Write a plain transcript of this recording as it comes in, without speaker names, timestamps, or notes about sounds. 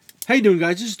How you doing,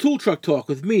 guys? This is Tool Truck Talk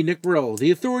with me, Nick Morello,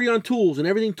 the authority on tools and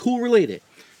everything tool-related.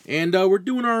 And we're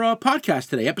doing our podcast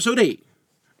today, episode 8.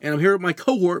 And I'm here with my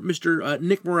cohort, Mr.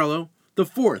 Nick Morello, the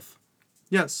fourth.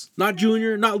 Yes. Not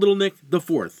Junior, not Little Nick, the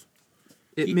fourth.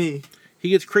 Me.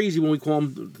 He gets crazy when we call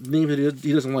him names that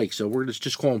he doesn't like, so we're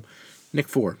just call him Nick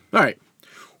 4. All right.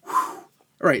 All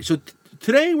right, so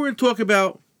today we're going to talk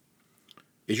about,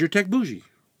 is your tech bougie?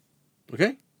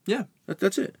 Okay? Yeah.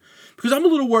 That's it. Because I'm a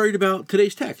little worried about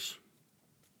today's techs.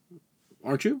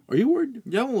 Aren't you? Are you worried?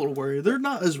 Yeah, I'm a little worried. They're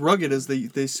not as rugged as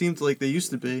they seemed like they used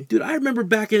to be. Dude, I remember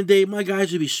back in the day, my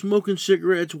guys would be smoking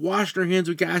cigarettes, washing their hands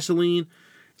with gasoline,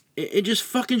 and just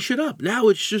fucking shit up. Now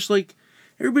it's just like,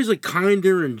 everybody's like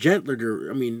kinder and gentler.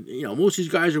 I mean, most of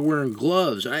these guys are wearing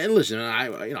gloves. And listen,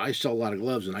 I sell a lot of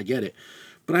gloves and I get it.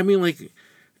 But I mean, like,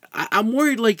 I'm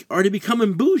worried, like, are they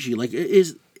becoming bougie? Like,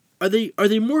 are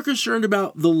they more concerned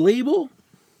about the label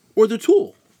or the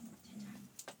tool?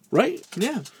 Right?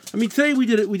 Yeah. I mean, today we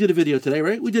did a video today,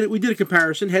 right? We did a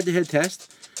comparison, head-to-head test.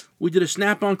 We did a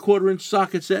Snap-on quarter-inch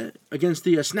socket set against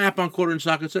the Snap-on quarter-inch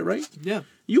socket set, right? Yeah.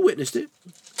 You witnessed it.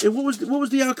 And what was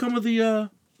the outcome of the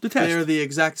test? They're the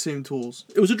exact same tools.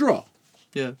 It was a draw.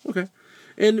 Yeah. Okay.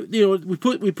 And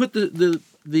we put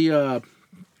the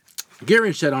gear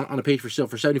wrench set on a page for sale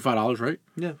for $75, right?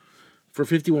 Yeah. For a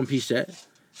 51-piece set.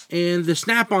 And the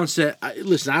Snap-on set,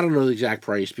 listen, I don't know the exact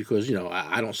price because,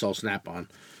 I don't sell Snap-on.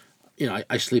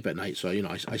 I sleep at night, so,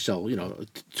 I sell,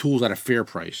 tools at a fair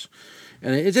price.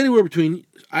 And it's anywhere between,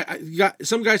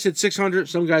 some guys said $600,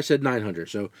 some guys said $900.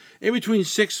 So in between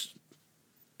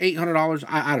 $800,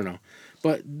 I don't know.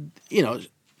 But,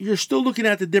 you're still looking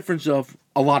at the difference of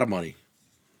a lot of money,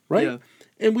 right? Yeah.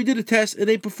 And we did a test, and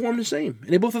they performed the same. And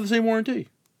they both have the same warranty.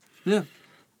 Yeah.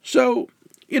 So,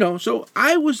 so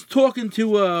I was talking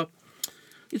to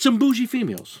some bougie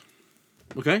females,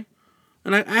 okay?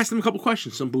 And I asked them a couple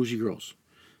questions, some bougie girls.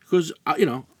 Because,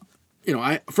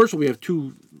 first of all, we have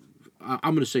two,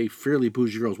 I'm going to say fairly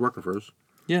bougie girls working for us.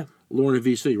 Yeah. Lauren and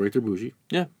VC, right? They're bougie.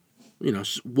 Yeah.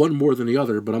 One more than the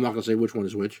other, but I'm not going to say which one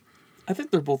is which. I think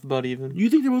they're both about even. You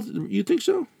think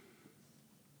so?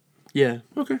 Yeah.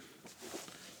 Okay.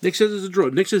 Nick says it's a draw.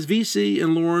 Nick says VC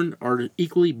and Lauren are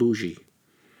equally bougie.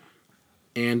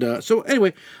 And so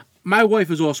anyway, my wife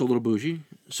is also a little bougie.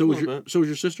 So is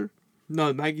your sister?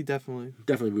 No, Maggie definitely.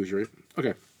 Definitely bougie, right?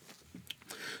 Okay.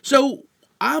 So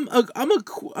I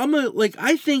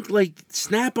think like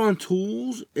Snap-on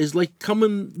tools is like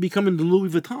becoming the Louis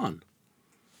Vuitton.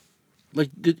 Like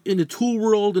in the tool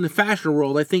world, in the fashion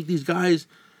world, I think these guys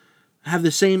have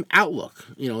the same outlook.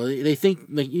 They think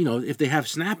like if they have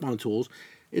Snap-on tools,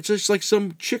 it's just like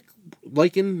some chick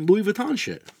liking Louis Vuitton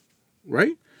shit,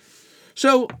 right?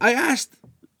 So I asked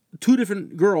two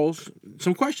different girls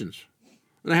some questions,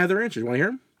 and I have their answers. Want to hear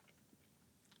them?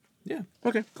 Yeah.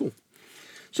 Okay, cool.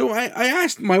 So I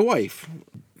asked my wife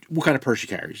what kind of purse she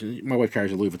carries. And my wife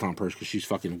carries a Louis Vuitton purse because she's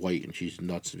fucking white and she's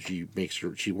nuts and she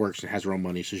works and has her own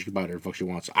money so she can buy whatever the fuck she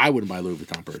wants. I wouldn't buy a Louis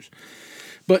Vuitton purse.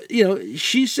 But,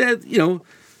 she said,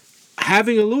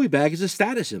 having a Louis bag is a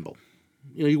status symbol.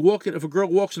 If a girl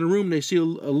walks in a room and they see a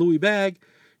Louis bag,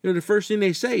 the first thing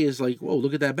they say is like, "Whoa,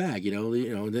 look at that bag!"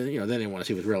 Then they want to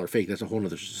see if it's real or fake. That's a whole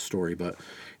other story. But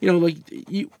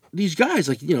these guys,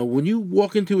 when you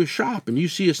walk into a shop and you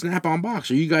see a Snap-on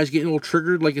box, are you guys getting all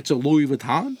triggered like it's a Louis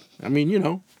Vuitton? I mean,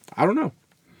 I don't know.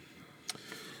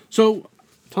 So,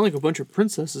 Sound like a bunch of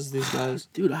princesses, these guys.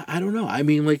 dude, I don't know. I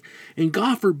mean, like, and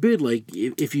God forbid, like,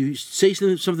 if you say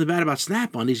something bad about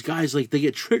Snap-on, these guys, like, they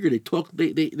get triggered. They talk.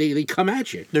 They come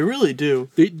at you. They really do.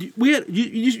 We had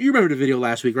you remember the video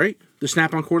last week, right? The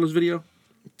Snap-on cordless video.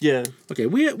 Yeah. Okay,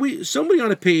 we somebody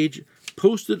on a page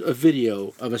posted a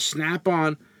video of a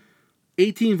Snap-on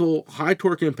 18-volt high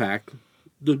torque impact,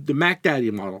 the Mac Daddy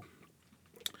model.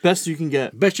 Best you can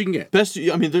get.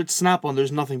 They're Snap-on.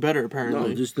 There's nothing better apparently.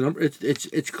 No, just the number.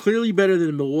 It's clearly better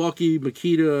than Milwaukee,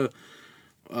 Makita,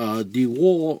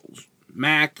 DeWalt,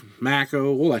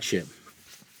 Mako, all that shit.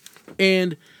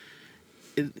 And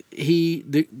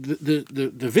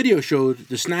the video showed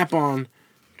the Snap-on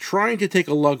trying to take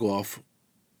a lug off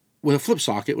with a flip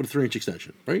socket with a 3-inch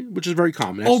extension, right? Which is very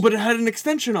common. But it had an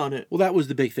extension on it. Well, that was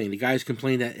the big thing. The guys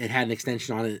complained that it had an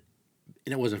extension on it,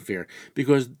 and it wasn't fair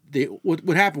because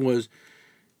what happened was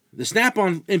the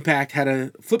Snap-on impact had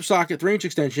a flip socket, 3-inch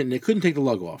extension, and they couldn't take the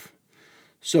lug off.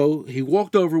 So he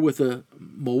walked over with a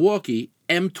Milwaukee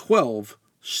M12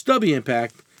 stubby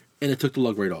impact, and it took the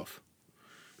lug right off.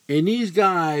 And these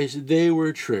guys, they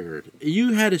were triggered.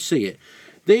 You had to see it.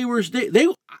 They would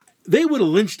have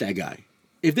lynched that guy.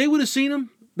 If they would have seen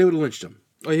him, they would have lynched him.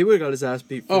 Oh, he would have got his ass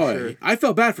beat for sure. I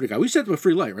felt bad for the guy. We sent him a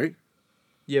free light, right?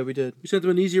 Yeah, we did. We sent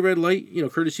them an Easy Red Light,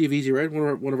 courtesy of Easy Red,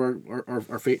 one of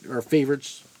our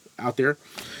favorites out there.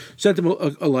 Sent them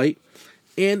a light,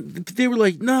 and they were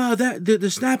like, "Nah, the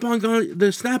Snap-on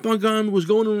gun was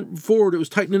going forward. It was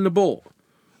tightening the bolt."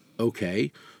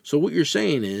 Okay, so what you're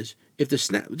saying is, if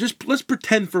let's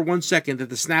pretend for 1 second that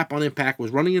the Snap-on impact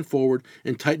was running it forward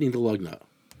and tightening the lug nut.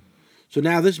 So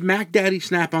now this Mac Daddy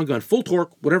Snap-on gun, full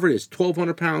torque, whatever it is,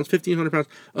 1,200 pounds, 1,500 pounds,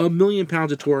 1,000,000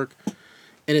 pounds of torque,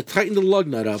 and it tightened the lug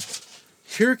nut up.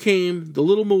 Here came the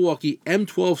little Milwaukee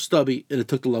M12 stubby, and it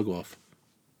took the lug off.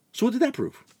 So what did that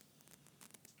prove?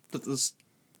 That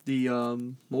the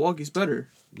Milwaukee's better.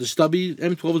 The stubby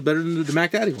M12 is better than the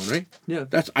Mac Daddy one, right? Yeah.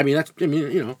 But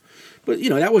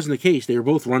that wasn't the case. They were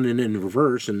both running in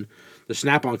reverse, and the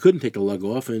Snap-on couldn't take the lug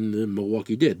off, and the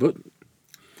Milwaukee did. But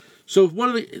so one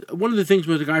of the things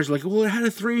was the guys were like, well, it had a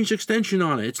 3-inch extension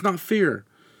on it. It's not fair.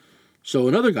 So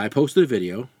another guy posted a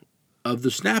video of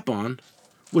the Snap-on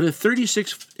with a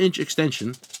 36-inch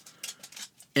extension,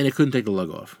 and it couldn't take the lug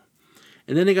off.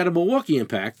 And then they got a Milwaukee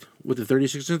Impact with a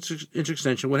 36-inch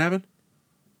extension. What happened?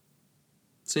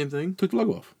 Same thing. Took the lug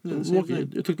off. Yeah,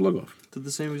 it took the lug off. Did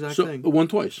the same exact thing. So it won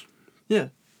twice. Yeah.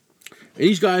 And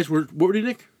these guys were, what were they,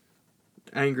 Nick?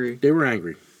 Angry. They were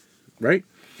angry, right?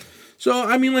 So a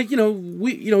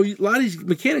lot of these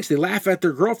mechanics, they laugh at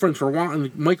their girlfriends for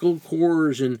wanting Michael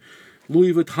Kors and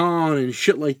Louis Vuitton and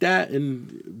shit like that,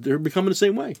 and they're becoming the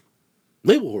same way.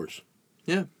 Label whores.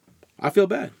 Yeah. I feel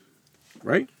bad,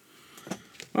 right?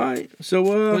 All right, so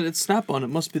but it's Snap-on. It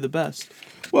must be the best.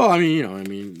 Well,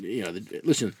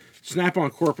 listen, Snap-on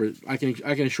corporate. I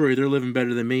can assure you, they're living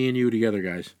better than me and you together,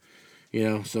 guys.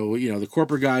 So the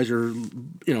corporate guys are,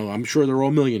 I'm sure they're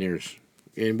all millionaires,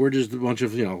 and we're just a bunch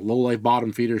of low life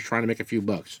bottom feeders trying to make a few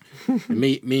bucks. And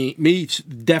me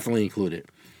definitely included.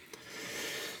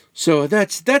 So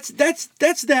that's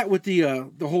that with the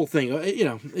whole thing.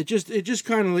 It just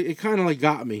kind of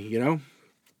got me.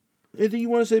 Anything you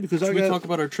want to say? Because Should we talk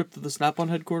about our trip to the Snap-on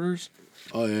headquarters?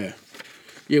 Oh yeah,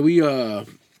 we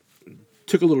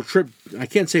took a little trip. I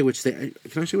can't say which state.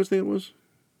 Can I say which state it was?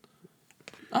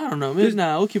 I don't know. Maybe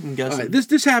we'll keep them guessing.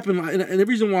 This happened, and the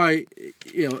reason why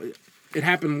it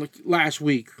happened last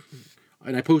week,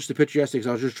 and I posted a picture yesterday because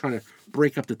I was just trying to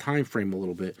break up the time frame a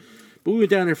little bit. But we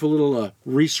went down there for a little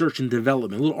research and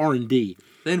development, a little R&D.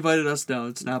 They invited us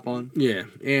down at Snap-on. Yeah,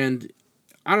 and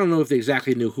I don't know if they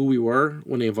exactly knew who we were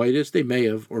when they invited us. They may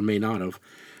have or may not have.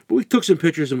 But we took some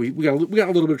pictures, and we got a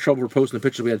little bit of trouble for posting the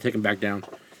pictures. We had to take them back down.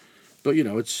 But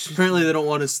it's apparently they don't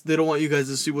want us. They don't want you guys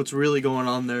to see what's really going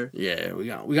on there. Yeah, we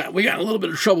got a little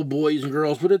bit of trouble, boys and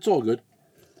girls, but it's all good.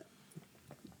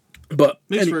 But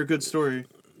makes for a good story.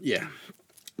 Yeah,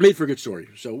 made for a good story.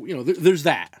 So there's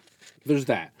that.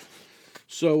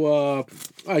 So all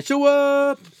right. So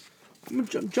I'm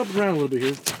gonna jump around a little bit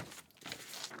here.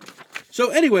 So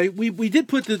anyway, we did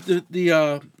put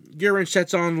the gear wrench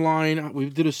sets online. We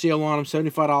did a sale on them,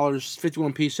 $75,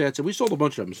 51-piece sets, and we sold a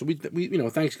bunch of them. So we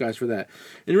thanks guys for that.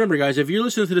 And remember, guys, if you're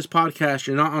listening to this podcast,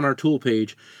 you're not on our tool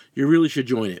page, you really should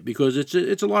join it because it's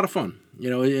a lot of fun.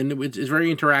 And it's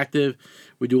very interactive.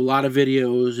 We do a lot of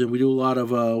videos and we do a lot of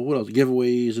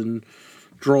giveaways and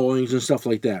drawings and stuff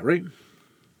like that. Right?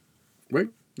 Right?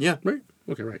 Yeah. Right.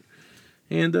 Okay. Right.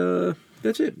 And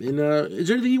that's it. And is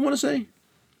there anything you want to say?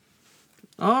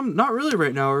 Not really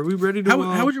right now. Are we ready to...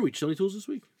 How was your week? Selling tools this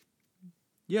week?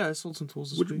 Yeah, I sold some tools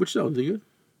this week. Which sell? Did you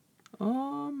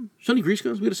good? Any grease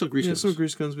guns? We had to sell grease guns. Yeah, some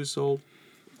grease guns we sold.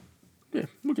 Yeah,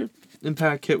 okay.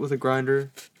 Impact kit with a grinder.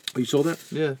 Oh, you sold that?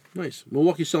 Yeah. Nice.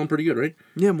 Milwaukee's selling pretty good, right?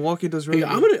 Yeah, Milwaukee does really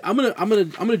good. I'm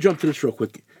gonna jump to this real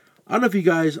quick. I don't know if you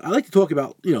guys... I like to talk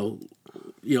about,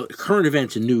 current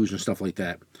events and news and stuff like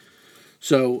that.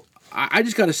 So... I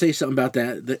just got to say something about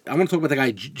that. I want to talk about the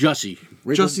guy, Jussie.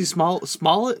 Right? Jussie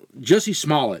Smollett? Jussie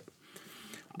Smollett.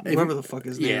 Whatever the fuck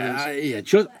his name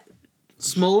is. Yeah.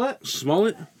 Smollett?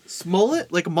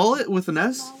 Smollett? Like a mullet with an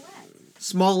S?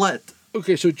 Smollett.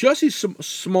 Okay, so Jussie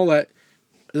Smollett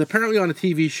is apparently on a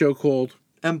TV show called...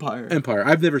 Empire.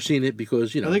 I've never seen it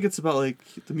because, I think it's about, like,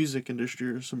 the music industry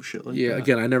or some shit like that. Yeah,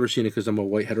 again, I've never seen it because I'm a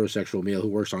white heterosexual male who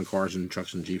works on cars and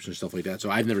trucks and Jeeps and stuff like that, so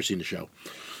I've never seen the show.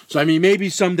 So, maybe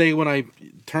someday when I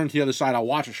turn to the other side, I'll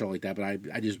watch a show like that, but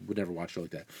I just would never watch a show like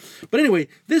that. But anyway,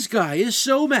 this guy is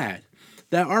so mad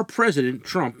that our president,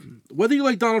 Trump, whether you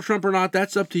like Donald Trump or not,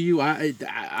 that's up to you. I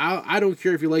don't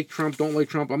care if you like Trump, don't like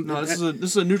Trump. This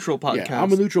is a neutral podcast. Yeah,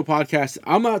 I'm a neutral podcast.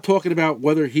 I'm not talking about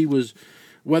whether or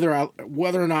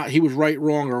not he was right,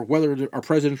 wrong, or whether our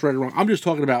president's right or wrong. I'm just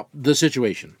talking about the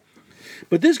situation.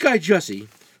 But this guy, Jussie,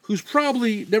 who's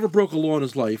probably never broke a law in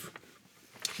his life,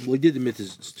 well, he did admit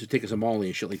to take a Somali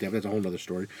and shit like that, but that's a whole other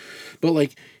story.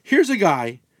 But, here's a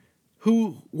guy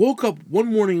who woke up one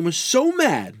morning and was so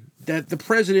mad that the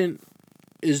president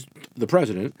is the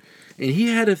president, and he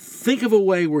had to think of a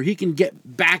way where he can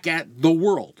get back at the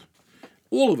world.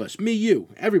 All of us, me, you,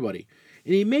 everybody.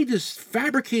 And he made this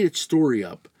fabricated story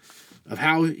up of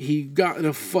how he got in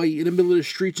a fight in the middle of the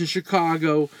streets in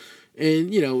Chicago.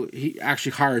 And, you know, he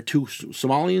actually hired 2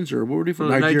 Somalians, or what were they from?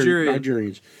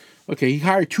 Nigerians. Okay, he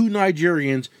hired 2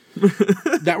 Nigerians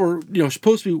that were, you know,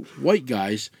 supposed to be white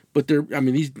guys, but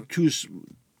these 2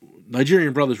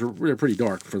 Nigerian brothers they're pretty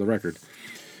dark, for the record.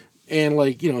 And,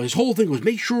 like, you know, his whole thing was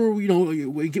make sure, you know,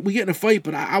 we get in a fight,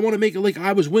 but I want to make it like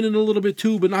I was winning a little bit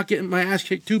too, but not getting my ass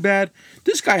kicked too bad.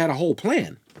 This guy had a whole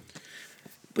plan.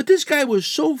 But this guy was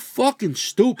so fucking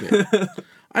stupid.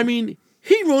 I mean,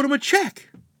 he wrote him a check.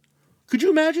 Could you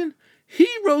imagine? He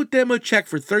wrote them a check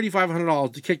for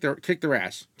 $3,500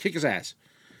 to kick his ass.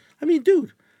 I mean,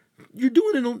 dude, you're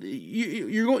doing it.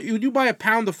 You do buy a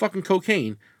pound of fucking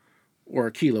cocaine, or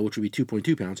a kilo, which would be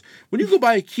 2.2 pounds. When you go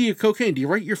buy a kilo of cocaine, do you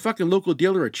write your fucking local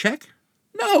dealer a check?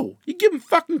 No, you give him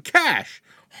fucking cash,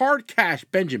 hard cash,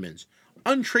 Benjamins,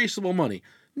 untraceable money.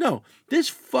 No, this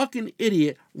fucking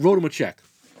idiot wrote him a check.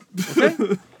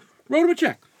 Okay, wrote him a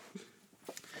check.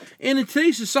 And in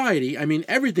today's society, I mean,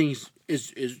 everything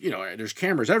is you know, there's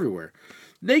cameras everywhere.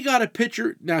 They got a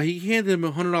picture. Now, he handed him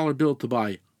a $100 bill to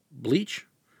buy bleach,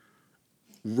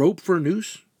 rope for a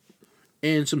noose,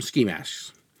 and some ski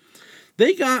masks.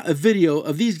 They got a video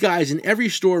of these guys in every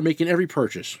store making every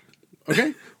purchase,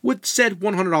 okay, with said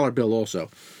 $100 bill also.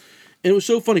 And it was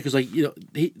so funny because, like, you know,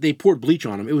 they poured bleach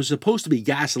on him. It was supposed to be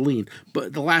gasoline, but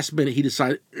at the last minute he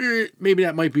decided maybe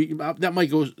that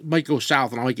might go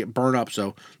south and I might get burned up.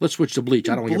 So let's switch to bleach.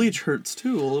 I don't want bleach hurts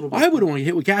too a little bit. I wouldn't want to get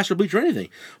hit with gas or bleach or anything.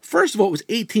 First of all, it was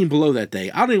 18 below that day.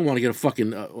 I don't even want to get a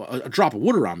fucking a drop of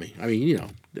water on me. I mean, you know,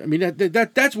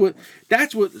 that's what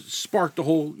sparked the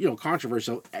whole, you know, controversy.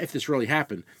 So if this really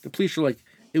happened, the police were like,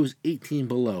 it was 18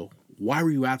 below. Why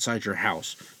were you outside your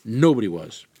house? Nobody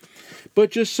was.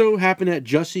 But just so happened that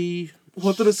Jussie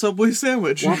wanted a Subway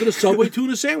sandwich. Wanted a Subway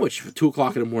tuna sandwich at 2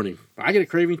 o'clock in the morning. I get a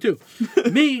craving too.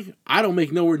 Me, I don't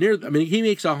make nowhere near. I mean, he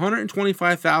makes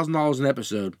 $125,000 an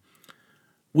episode.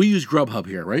 We use Grubhub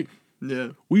here, right? Yeah.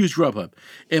 We use Grubhub.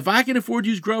 If I can afford to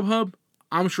use Grubhub,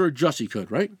 I'm sure Jussie could,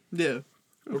 right? Yeah.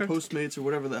 Okay. Or Postmates or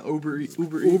whatever that Uber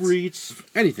Eats,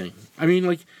 anything. I mean,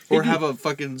 like, or have a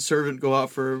fucking servant go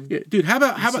out for. Yeah, dude. How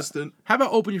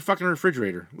about open your fucking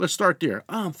refrigerator? Let's start there.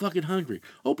 Oh, I'm fucking hungry.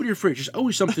 Open your fridge. There's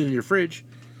always something in your fridge.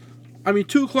 I mean,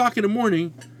 2 o'clock in the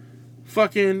morning,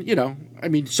 fucking, you know. I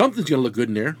mean, something's gonna look good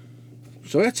in there.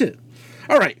 So that's it.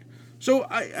 All right. So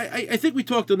I think we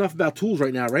talked enough about tools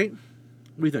right now, right?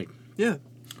 What do you think? Yeah.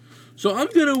 So I'm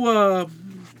gonna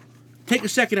take a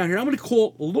second out here. I'm going to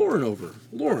call Lauren over.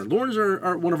 Lauren's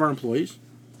our one of our employees.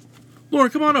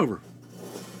 Lauren, come on over.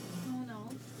 Oh, no.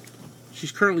 She's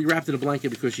currently wrapped in a blanket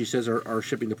because she says our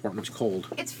shipping department's cold.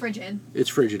 It's frigid. It's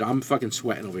frigid. I'm fucking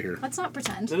sweating over here. Let's not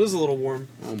pretend. It is a little warm.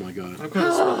 Oh, my God. I'm kind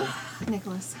of sweating.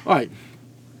 Nicholas. All right.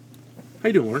 How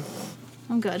you doing, Lauren?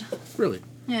 I'm good. Really?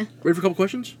 Yeah. Ready for a couple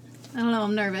questions? I don't know.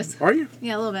 I'm nervous. Are you?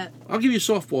 Yeah, a little bit. I'll give you a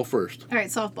softball first. All right,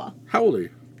 softball. How old are you?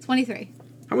 23.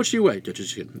 How much do you weigh?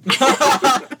 Just kidding.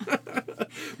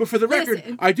 But for the record,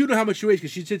 Listen. I do know how much she weighs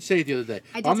because she did say it the other day.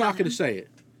 I did I'm tell not going to him. say it.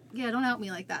 Yeah, don't out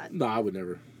me like that. No, I would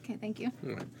never. Okay, thank you.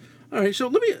 All right. So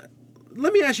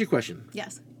let me ask you a question.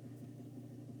 Yes.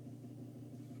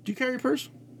 Do you carry a purse?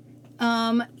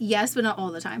 Yes, but not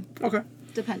all the time. Okay.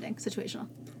 Depending, situational.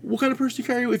 What kind of purse do you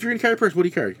carry? If you're going to carry a purse, what do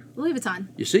you carry? Louis Vuitton.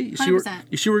 You see? 100%.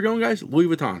 You see where we're going, guys?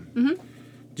 Louis Vuitton. Mm-hmm.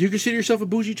 Do you consider yourself a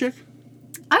bougie chick?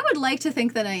 I would like to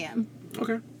think that I am.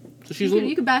 Okay. So she's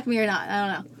You can back me or not. I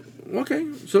don't know. Okay.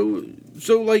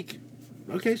 So like,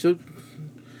 okay. So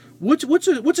what's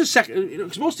a second?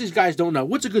 Because most of these guys don't know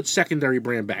what's a good secondary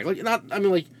brand bag. Like not. I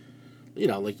mean, like, you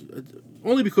know, like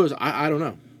only because I don't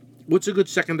know. What's a good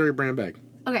secondary brand bag?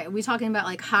 Okay, are we talking about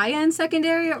like high-end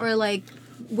secondary or like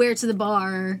wear to the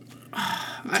bar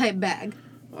type bag?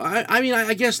 I mean,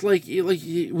 I guess like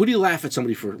what do you laugh at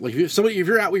somebody for? Like if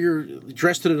you're out with your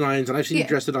dressed to the nines, and I've seen you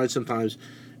dressed to the nines sometimes,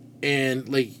 and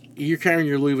like you're carrying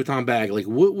your Louis Vuitton bag, like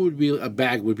what would be a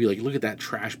bag would be like? Look at that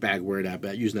trash bag, wearing that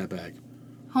bag, using that bag.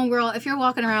 Homegirl, if you're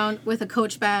walking around with a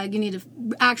Coach bag, you need to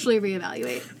actually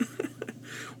reevaluate.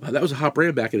 Wow, that was a hot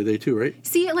brand back in the day too, right?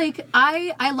 See, like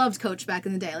I loved Coach back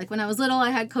in the day. Like when I was little,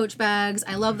 I had Coach bags.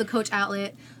 I loved the Coach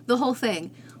outlet, the whole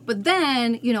thing. But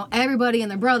then, you know, everybody and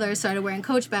their brothers started wearing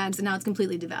Coach bags, and now it's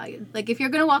completely devalued. Like, if you're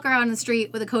going to walk around the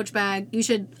street with a Coach bag, you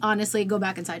should honestly go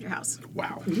back inside your house.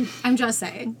 Wow. I'm just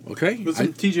saying. Okay. That's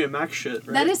some TJ Maxx shit,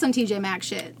 right? That is some TJ Maxx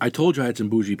shit. I told you I had some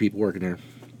bougie people working there.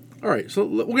 All right, so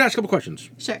we're going to ask a couple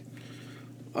questions. Sure.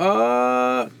 Do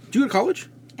you go to college?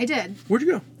 I did. Where'd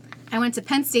you go? I went to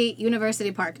Penn State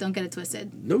University Park. Don't get it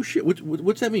twisted. No shit.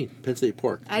 What's that mean? Penn State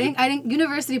Park. I didn't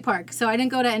University Park. So I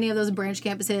didn't go to any of those branch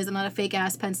campuses. I'm not a fake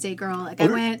ass Penn State girl. Like I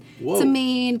went to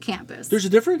main campus. There's a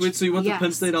difference? Wait, so you went to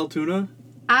Penn State Altoona?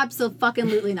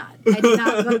 Absolutely not. I did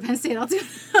not go to Penn State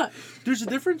Altoona. There's a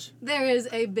difference? There is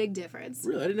a big difference.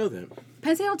 Really? I didn't know that.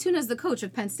 Penn State Altoona is the coach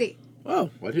of Penn State. Oh,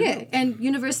 I didn't know. And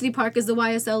University Park is the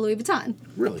YSL Louis Vuitton.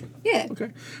 Really? Yeah.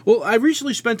 Okay. Well, I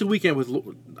recently spent the weekend with,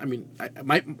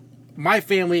 my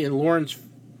family and Lauren's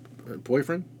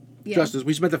boyfriend, Justice.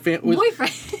 We spent the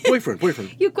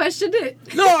boyfriend. You questioned it.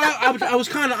 No, I was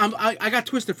kind of I got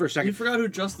twisted for a second. You forgot who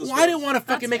Justice was. Well, I didn't want to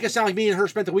fucking make it sound like me and her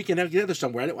spent the weekend together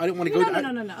somewhere. I didn't want to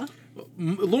go. No.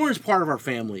 Lauren's part of our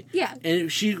family. Yeah.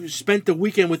 And she spent the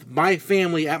weekend with my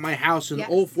family at my house in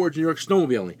Old Forge, New York,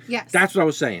 snowmobiling. Yes. That's what I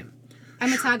was saying.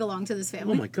 I'm a tag along to this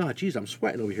family. Oh my God, jeez, I'm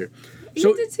sweating over here.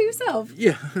 You did to yourself.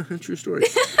 Yeah, true story.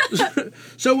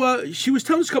 So she was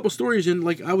telling us a couple stories, and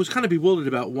like I was kind of bewildered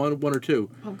about one or two.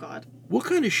 Oh God. What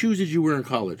kind of shoes did you wear in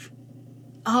college?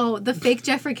 Oh, the fake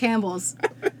Jeffrey Campbells.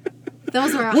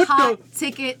 Those were a hot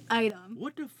ticket item.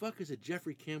 What the fuck is a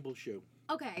Jeffrey Campbell shoe?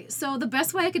 Okay, so the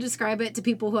best way I could describe it to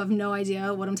people who have no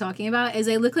idea what I'm talking about is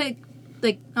they look like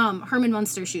Herman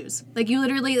Munster shoes. Like you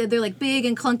literally, they're like big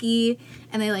and clunky,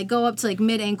 and they like go up to like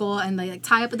mid ankle, and they like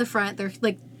tie up at the front. They're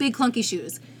like big clunky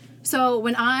shoes. So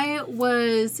when I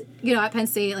was, at Penn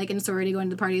State, like in sorority, going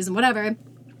to the parties and whatever,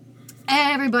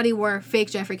 everybody wore fake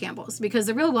Jeffrey Campbells because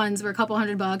the real ones were a couple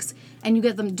 $100, and you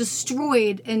get them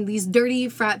destroyed in these dirty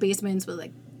frat basements with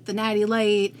like the Natty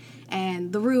Light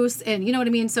and the Roost, and you know what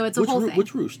I mean. So it's a whole thing.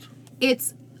 Which Roost?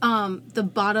 It's the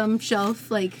bottom shelf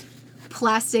like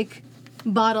plastic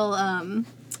bottle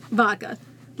vodka,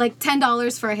 like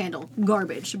 $10 for a handle,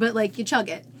 garbage, but like you chug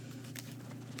it.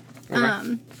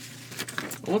 Okay.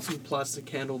 I want some plastic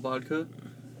handle vodka.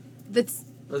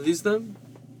 Are these them?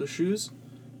 The shoes?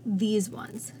 These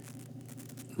ones.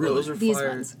 Really? Those are These fire.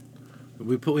 ones.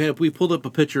 We pulled up a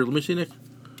picture. Let me see, Nick.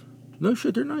 No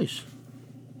shit, they're nice.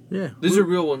 Yeah. These are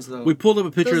real ones though. We pulled up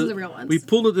a picture. Those are the real ones. We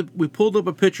pulled up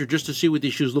a picture just to see what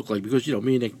these shoes look like because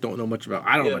me and Nick don't know much about.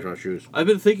 I don't know much about shoes. I've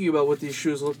been thinking about what these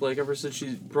shoes look like ever since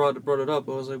she brought it up.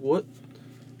 I was like, what?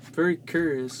 Very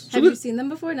curious. Have you seen them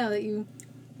before? Now that you.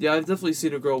 Yeah, I've definitely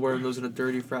seen a girl wearing those in a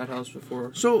dirty frat house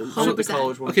before. So at the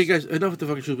college ones. Okay, guys, enough with the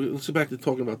fucking shoes. Let's get back to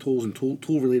talking about tools and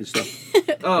tool related stuff.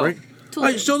 Oh. Right. All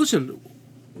right. So listen,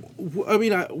 I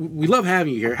mean, we love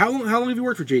having you here. How long have you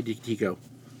worked for JD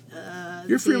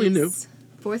You're fairly new.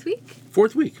 4th week,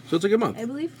 4th week, so it's like a month. I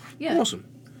believe. Yeah. Awesome.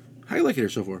 How you like it here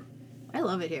so far? I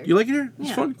love it here. You like it here?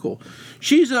 It's fun. Cool.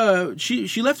 She's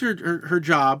she left her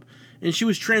job and she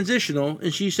was transitional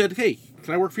and she said, "Hey,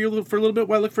 can I work for you for a little bit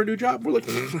while I look for a new job?" We're like,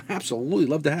 "Absolutely,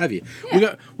 love to have you."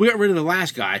 Yeah. We got rid of the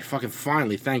last guy. Fucking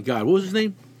finally, thank God. What was his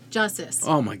name? Justice.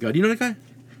 Oh my God, you know that guy?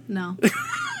 No.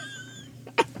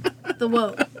 The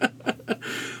woke.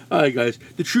 All right, guys.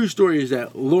 The true story is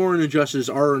that Lauren and Justice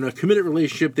are in a committed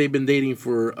relationship. They've been dating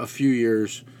for a few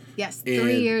years. Yes,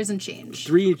 3 years and change.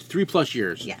 3+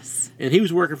 years. Yes. And he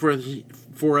was working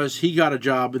for us. He got a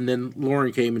job, and then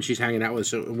Lauren came, and she's hanging out with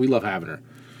us, and we love having her.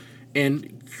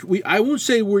 And I won't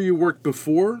say where you worked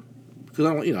before, because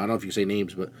I don't know if you can say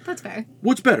names, but That's fair.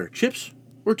 What's better, chips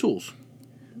or tools?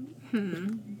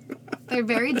 They're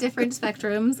very different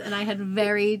spectrums, and I had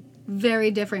very,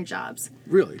 very different jobs.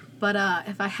 Really? But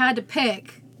if I had to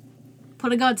pick,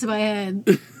 put a gun to my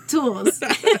head, tools.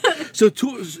 So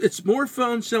tools, it's more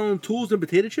fun selling tools than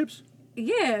potato chips?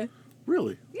 Yeah.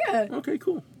 Really? Yeah. Okay,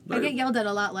 cool. I get yelled at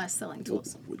a lot less selling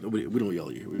tools. We don't yell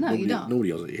at you. No, you don't. Nobody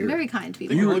yells at you here. Very kind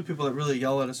people. The only people that really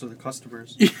yell at us are the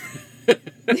customers.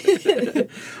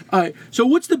 All right. So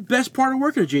what's the best part of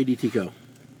working at JDTCO?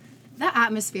 That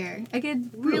atmosphere. I could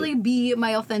really be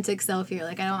my authentic self here.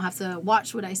 Like, I don't have to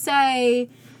watch what I say.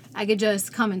 I could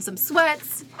just come in some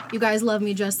sweats. You guys love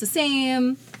me just the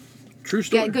same. True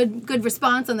story. Get good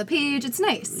response on the page. It's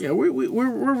nice. Yeah,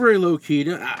 we're very low key.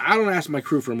 I don't ask my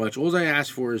crew for much. All I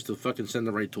ask for is to fucking send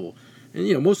the right tool.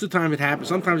 And most of the time it happens.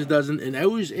 Sometimes it doesn't. And I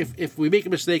always, if we make a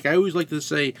mistake, I always like to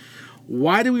say,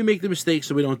 why did we make the mistake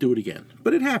so we don't do it again?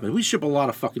 But it happens. We ship a lot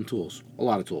of fucking tools. A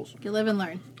lot of tools. You live and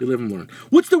learn. You live and learn.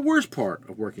 What's the worst part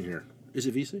of working here? Is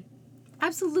it VC?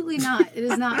 Absolutely not. It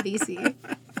is not VC.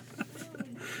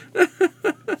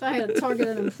 If I had to target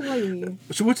an employee.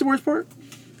 So what's the worst part?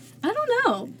 I don't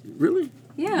know. Really?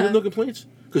 Yeah. No complaints?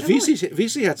 Because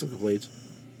VC had some complaints.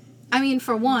 I mean,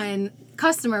 for one,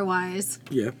 customer-wise,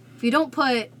 Yeah. if you don't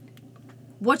put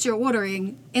what you're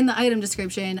ordering in the item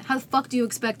description, how the fuck do you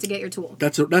expect to get your tool?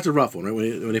 That's a rough one, right?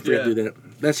 When they forget to do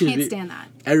that. That seems Can't to be stand that.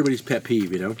 everybody's pet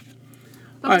peeve,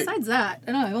 But besides that,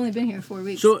 I know I've only been here 4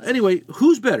 weeks. So anyway,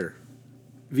 who's better,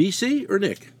 VC or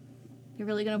Nick? You're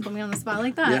really gonna put me on the spot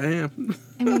like that? Yeah, I am.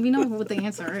 I mean, we know what the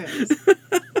answer is.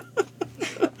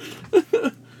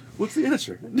 What's the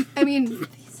answer? I mean,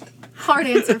 hard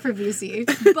answer for VC,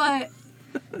 but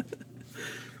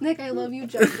Nick, I love you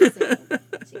just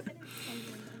the same.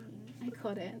 I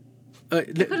couldn't. I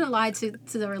couldn't lie to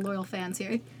our loyal fans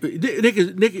here. Nick,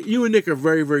 you and Nick are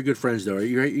very, very good friends, though. I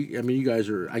mean, you guys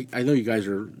are. I know you guys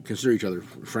consider each other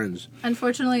friends.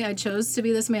 Unfortunately, I chose to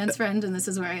be this man's friend, and this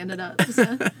is where I ended up.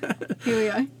 So here we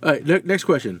are. All right, next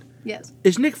question. Yes.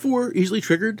 Is Nick 4 easily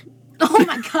triggered? Oh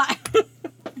my god.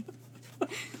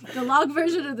 The long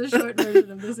version or the short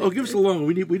version of this? Oh, give us the long.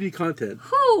 We need content.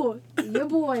 Who? Your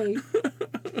boy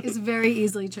is very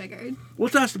easily triggered.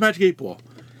 Let's ask the Magic 8 Ball.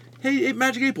 Hey,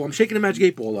 Magic 8 Ball. I'm shaking the Magic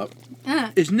 8 Ball up.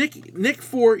 Is Nick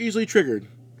 4 easily triggered?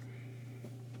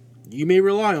 You may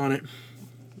rely on it.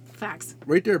 Facts.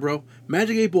 Right there, bro.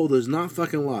 Magic 8 Ball does not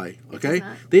fucking lie. Okay?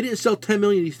 They didn't sell 10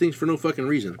 million of these things for no fucking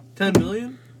reason. 10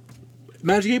 million?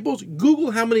 Magic 8 Balls?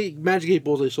 Google how many Magic 8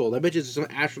 Balls they sold. I bet you it's some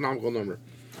astronomical number.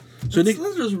 So Nick,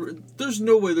 there's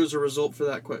no way there's a result for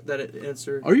that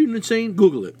answer. Are you insane?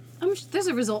 Google it. There's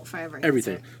a result for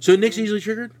everything. Answer. So Nick's easily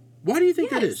triggered? Why do you think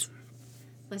that is?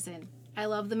 Listen, I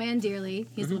love the man dearly.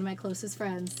 He's one of my closest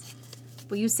friends.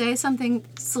 But you say something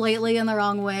slightly in the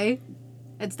wrong way,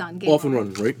 it's done. Game Off and over.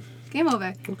 run, right? Game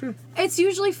over. Okay. It's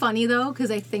usually funny, though, because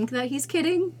I think that he's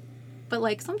kidding. But,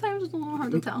 like, sometimes it's a little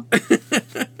hard to tell.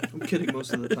 I'm kidding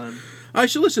most of the time. All right,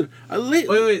 so listen. Wait.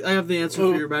 I have the answer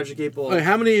for your Magic 8 Ball.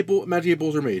 How many Magic 8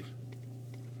 Balls are made?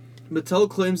 Mattel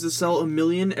claims to sell 1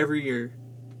 million every year.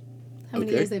 How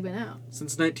many years they've been out?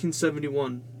 Since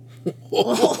 1971.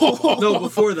 No,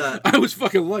 before that. I was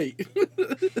fucking light.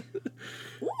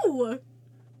 Ooh.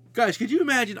 Guys, could you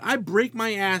imagine? I break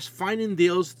my ass finding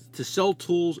deals to sell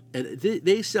tools, and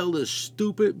they sell this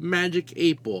stupid Magic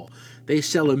 8 Ball. They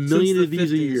sell 1 million of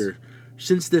these 50s. a year.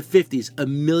 Since the 50s,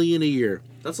 1 million a year.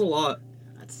 That's a lot.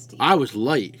 That's steep. I was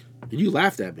light, and you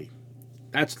laughed at me.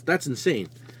 That's insane.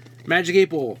 Magic 8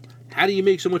 Ball, how do you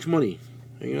make so much money?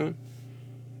 Hang on.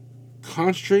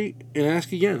 Concentrate and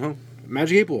ask again, huh?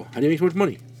 Magic 8 Ball, how do you make so much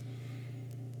money?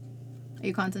 Are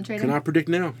you concentrating? Cannot predict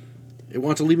now. It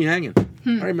wants to leave me hanging.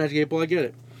 All right, Magic 8 Ball, I get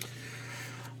it.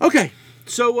 Okay,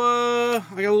 so I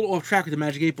got a little off track with the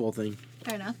Magic 8 Ball thing.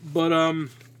 Fair enough. But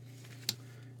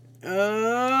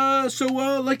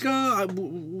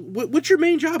what's your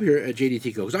main job here at JD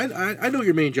Tico? Because I know what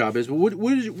your main job is, but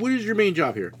what is your main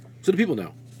job here? So the people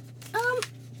know.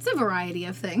 It's a variety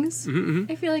of things.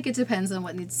 Mm-hmm. I feel like it depends on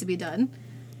what needs to be done.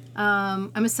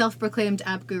 I'm a self-proclaimed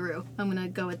app guru. I'm gonna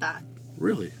go with that.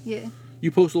 Really? Yeah. You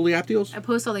post all the app deals? I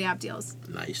post all the app deals.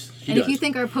 Nice. And if you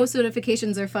think our post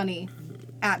notifications are funny,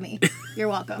 at me. You're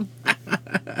welcome.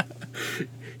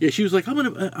 Yeah, she was like,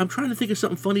 I'm trying to think of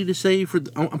something funny to say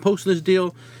I'm posting this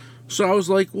deal. So I was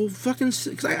like, well, fucking,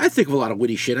 cause I think of a lot of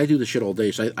witty shit. I do this shit all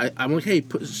day. So I'm like, hey,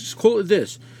 call it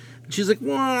this. And she's like,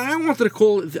 well, I wanted to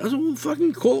call it. I was like, well,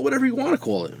 fucking call it whatever you want to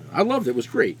call it. I loved it. It was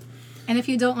great. And if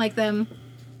you don't like them,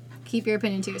 keep your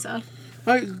opinion to yourself.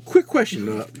 Quick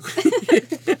question.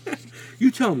 You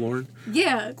tell him, Lauren.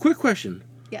 Yeah. Quick question.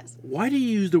 Yes. Why do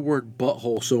you use the word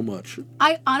butthole so much?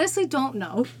 I honestly don't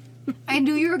know. I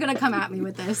knew you were going to come at me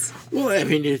with this. Well, I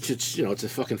mean, it's it's a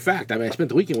fucking fact. I mean, I spent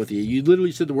the weekend with you. You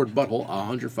literally said the word butthole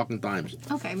 100 fucking times.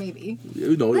 Okay, maybe.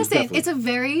 No, listen, it's a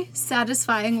very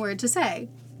satisfying word to say.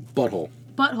 Butthole.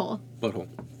 Butthole. Butthole.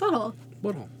 Butthole.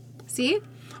 Butthole. See?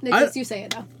 Nicholas, you say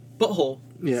it now. Butthole.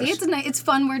 Yes. See, it's a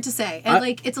fun word to say. And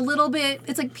it's a little bit,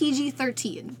 it's like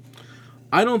PG-13.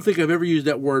 I don't think I've ever used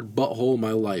that word butthole in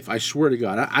my life. I swear to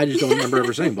God. I just don't remember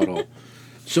ever saying butthole.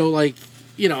 So, like,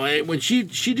 when she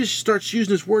just starts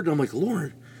using this word, I'm like,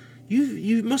 Lauren,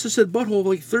 you must have said butthole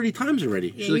like 30 times already.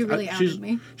 Yeah, she's you like, really outed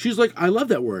me. She's like, I love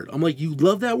that word. I'm like, you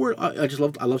love that word? I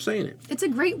love saying it. It's a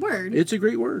great word. It's a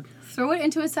great word. Throw it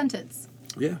into a sentence.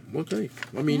 Yeah, okay.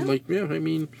 I mean,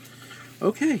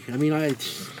 okay. I mean,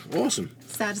 awesome.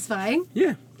 Satisfying.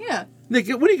 Yeah. Yeah. Nick,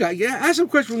 what do you got? Yeah, ask some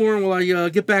questions for Lauren while I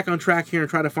get back on track here and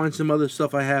try to find some other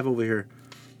stuff I have over here.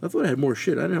 I thought I had more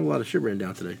shit. I didn't have a lot of shit written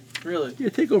down today. Really? Yeah,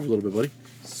 take over a little bit, buddy.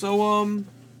 So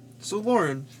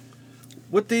Lauren,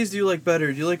 what days do you like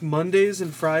better? Do you like Mondays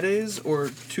and Fridays or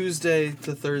Tuesday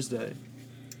to Thursday?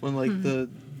 When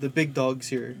the big dog's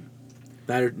here.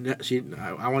 I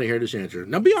want to hear this answer.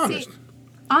 Now, be honest. See,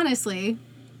 honestly,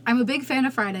 I'm a big fan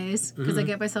of Fridays because I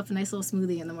get myself a nice little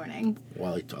smoothie in the morning.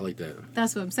 Well, I like that.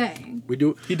 That's what I'm saying. We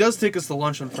do. He does take us to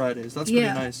lunch on Fridays. That's pretty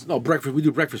nice. No, breakfast. We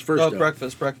do breakfast first. Oh, though.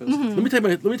 breakfast. Mm-hmm.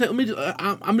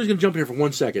 I'm just gonna jump here for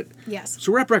 1 second. Yes.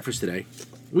 So we're at breakfast today.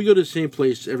 We go to the same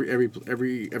place every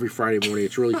Friday morning.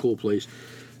 It's a really cool place.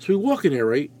 So we walk in there,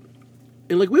 right?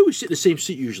 And like we always sit in the same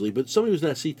seat usually, but somebody was in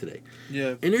that seat today.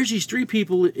 Yeah. And there's these 3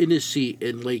 people in this seat,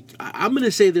 and like I'm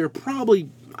gonna say they're probably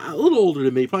a little older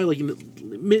than me, probably like in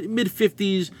the mid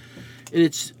 50s, and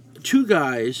it's 2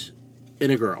 guys and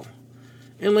a girl,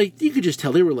 and like you could just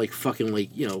tell they were like fucking like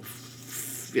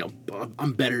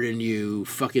I'm better than you,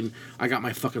 fucking I got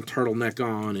my fucking turtleneck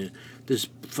on, and this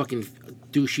fucking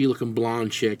douchey looking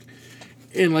blonde chick,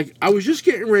 and like I was just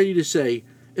getting ready to say.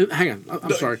 Hang on,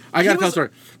 I'm sorry. I gotta tell a story.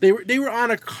 They were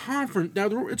on a conference. Now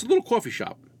it's a little coffee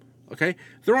shop, okay?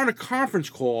 They're on a conference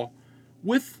call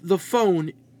with the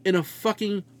phone in a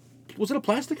fucking. Was it a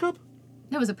plastic cup?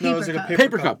 No, it was a No, it paper was like cup. a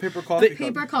Paper cup. Paper coffee cup.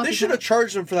 Paper coffee They should have cup.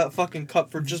 charged them for that fucking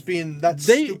cup for just being that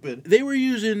stupid. They were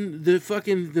using the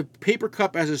paper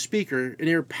cup as a speaker, and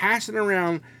they were passing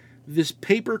around this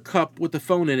paper cup with the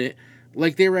phone in it,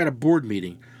 like they were at a board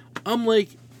meeting. I'm like.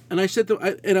 And I said,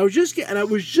 I was just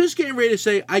getting ready to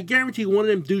say, I guarantee one of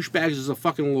them douchebags is a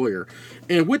fucking lawyer.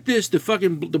 And with this, the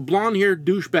blonde haired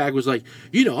douchebag was like,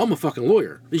 I'm a fucking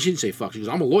lawyer. And she didn't say fuck. She goes,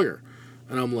 I'm a lawyer.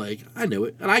 And I'm like, I knew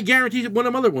it. And I guarantee one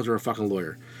of them other ones are a fucking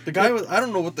lawyer. The guy was, I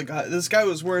don't know what this guy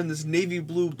was wearing this navy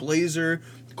blue blazer,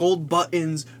 gold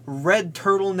buttons, red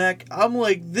turtleneck. I'm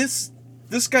like, this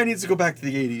guy needs to go back to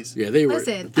the 80s. Yeah, they were.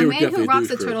 Listen, they a were man who definitely rocks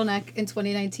a douche turtleneck in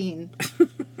 2019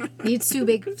 needs to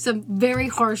make some very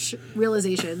harsh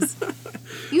realizations.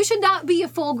 You should not be a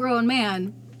full-grown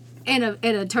man in a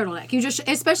turtleneck. You just,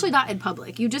 especially not in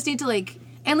public. You just need to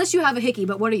unless you have a hickey.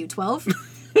 But what are you, 12?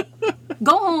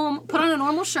 Go home, put on a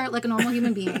normal shirt like a normal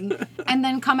human being, and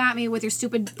then come at me with your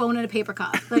stupid phone and a paper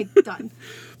cup. Done.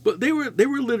 But they were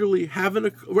literally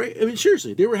having right. I mean,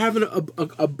 seriously, they were having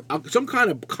a some kind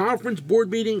of conference board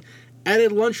meeting at a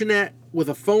luncheonette with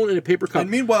a phone and a paper cup.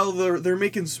 And meanwhile, they're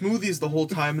making smoothies the whole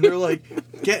time, and they're like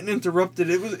getting interrupted.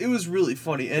 It was really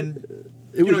funny, and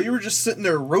you were just sitting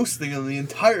there roasting them the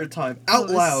entire time out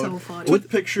was loud. so funny. Took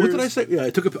pictures. What did I say? Yeah, I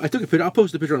took a picture. I'll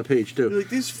post the picture on the page too. You're like,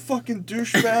 these fucking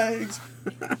douchebags.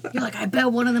 You're like, I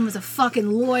bet one of them was a fucking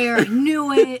lawyer. I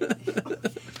knew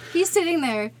it. He's sitting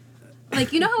there.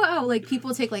 You know how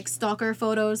people take stalker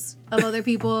photos of other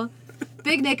people?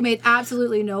 Big Nick made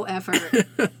absolutely no effort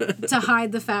to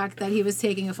hide the fact that he was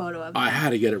taking a photo of them. I had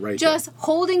to get it right. Just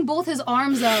holding both his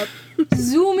arms up,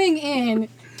 zooming in,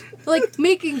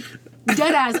 making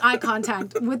dead-ass eye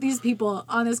contact with these people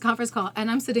on this conference call. And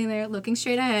I'm sitting there looking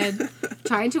straight ahead,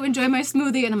 trying to enjoy my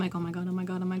smoothie. And I'm like, oh my God.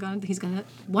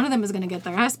 One of them is going to get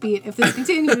their ass beat if this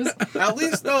continues. At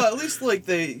least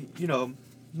they,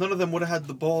 none of them would have had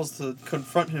the balls to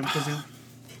confront him because he.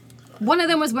 One of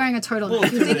them was wearing a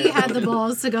turtleneck. You think he had the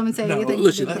balls to come and say anything?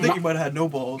 listen, I think he might have had no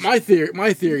balls. My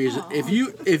theory is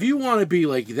if you want to be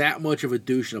that much of a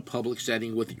douche in a public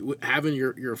setting with having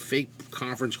your fake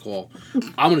conference call,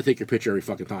 I'm gonna take your picture every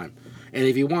fucking time. And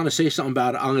if you want to say something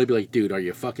about it, I'm gonna be like, dude, are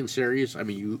you fucking serious? I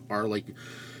mean, you are like,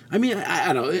 I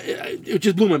don't know. It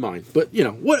just blew my mind. But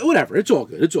whatever. It's all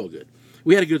good. It's all good.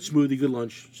 We had a good smoothie, good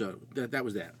lunch. So that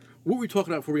was that. What were we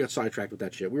talking about before we got sidetracked with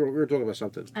that shit? We were talking about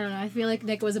something. I don't know. I feel like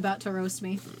Nick was about to roast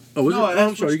me. Oh, was No, it? I I'm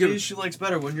asked sorry. which days she likes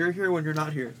better, when you're here, when you're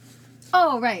not here.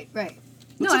 Oh, right. That's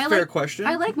I a fair like question.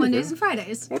 I like Mondays and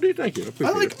Fridays. Oh, dude, thank you. I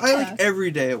appreciate it. I like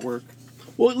every day at work.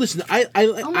 Well, listen, I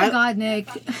Oh my God, Nick.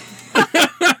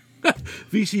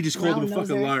 VC just called him a Brown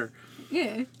fucking noser. liar.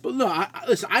 Yeah. But no,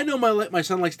 listen, I know my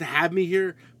son likes to have me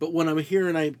here, but when I'm here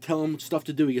and I tell him stuff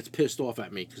to do, he gets pissed off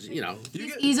at me because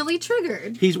He's easily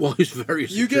triggered. he's very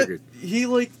triggered. He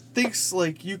thinks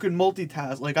you can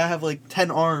multitask. I have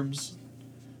 10 arms.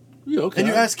 Yeah, okay. And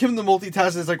you ask him to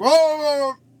multitask, it's like,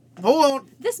 whoa, hold on.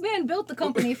 This man built the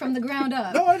company from the ground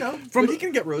up. No, I know. But he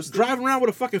can get roasted. driving around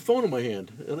with a fucking phone in my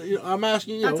hand. And, I'm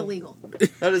asking you. That's illegal.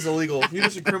 That is illegal. You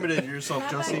just incriminated yourself,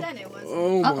 Jesse. it was.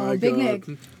 Oh my Uh-oh, Big God.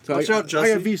 Nick. So Watch I out,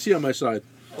 Jesse. got VC on my side.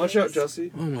 Watch out,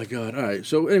 Jesse. Oh my God. All right.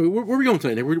 So anyway, where are we going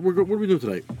tonight? Nick? What are we doing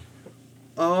tonight?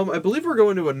 I believe we're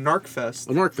going to a Narc Fest.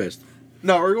 A Narc Fest.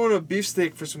 No, we're going to a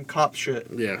beefsteak for some cop shit.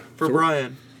 Yeah. For So-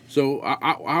 Brian. So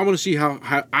I want to see how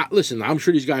listen, I'm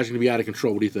sure these guys are going to be out of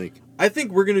control. What do you think? I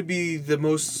think we're going to be the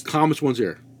most Calmest ones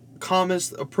here.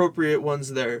 calmest, appropriate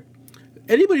ones there.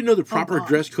 Anybody know the proper God.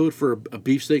 dress code for a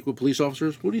beefsteak with police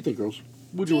officers? What do you think, girls?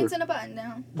 Would you Jeans wear? and a button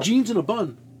down. Jeans and a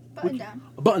bun. Button down.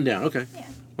 A button down, okay. Yeah.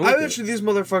 I like I that. bet you these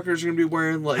motherfuckers are going to be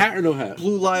wearing Hat or no hat?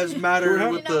 Blue Lives Matter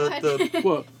hat? with You know the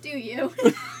What? Do you?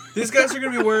 These guys are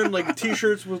gonna be wearing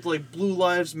t-shirts with Blue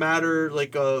Lives Matter,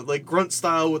 like grunt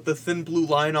style with the thin blue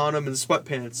line on them and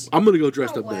sweatpants. I'm gonna go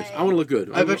dressed No up nice. way. I want to look good.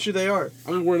 I bet you they are.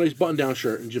 I'm gonna wear a nice button-down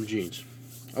shirt and gym jeans.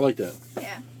 I like that.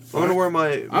 Yeah. I'm gonna wear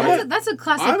my. That's a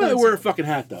classic. I might go-to. wear a fucking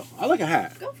hat though. I like a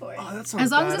hat. Go for it. Oh, that sounds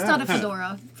As long as it's not a badass.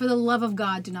 fedora. For the love of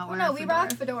God, do not wear a No, fedora. we rock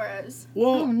fedoras. Well,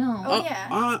 Oh, no. Oh,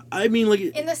 yeah. I mean, like,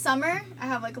 In the summer, I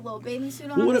have like a little bathing suit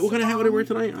on. what kind of hat would I wear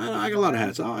sarong. tonight? I got a lot of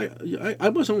hats. I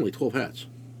must own like 12 hats.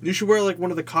 You should wear like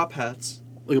one of the cop hats.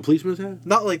 Like a policeman's hat.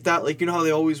 Not like that. Like you know how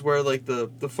they always wear like the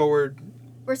forward,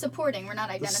 We're supporting. We're not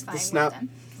the identifying snap,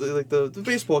 with the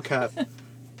baseball cap.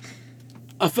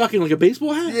 A fucking like a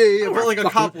baseball hat. Yeah, I but wear like a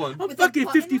fucking- cop one. I'm With a fucking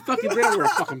button? 50 fucking grand. I wear a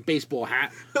fucking baseball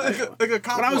hat. like a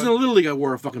cop When I was in one. a little league, I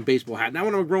wore a fucking baseball hat. Now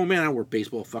when I'm a grown man, I wear a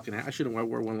baseball fucking hat. I shouldn't. I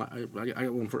wore one. I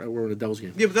got one for. I wore one in the Devils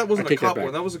game. Yeah, but that wasn't I a take that cop back.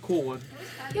 one. That was a cool one.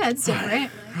 Yeah, it's different.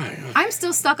 I'm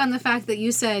still stuck on the fact that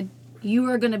you said you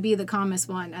were going to be the calmest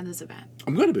one at this event.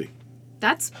 I'm gonna be.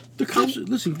 That's. The cops.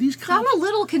 Listen, these I'm cops. a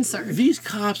little concerned. These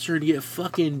cops are gonna get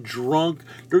fucking drunk.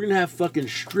 They're gonna have fucking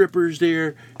strippers there.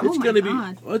 It's Oh my gonna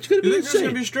God. be. It's gonna be You think there's insane.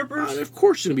 gonna be strippers? Of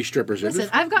course, there's gonna be strippers. Listen,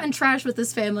 I've gotten trashed with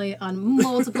this family on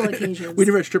multiple occasions. We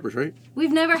never had strippers, right?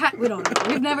 We've never had. We don't know.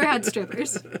 We've never had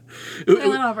strippers.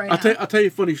 Fill it up right now. I'll tell you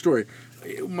a funny story.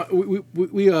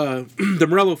 The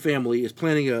Morello family is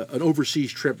planning an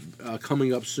overseas trip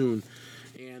coming up soon,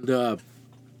 and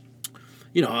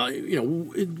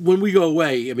when we go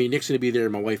away, I mean, Nick's gonna be there,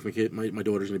 my wife, my kid, my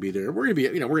daughter's gonna be there. We're gonna be,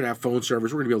 we're gonna have phone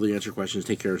service. We're gonna be able to answer questions,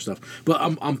 take care of stuff. But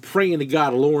I'm praying to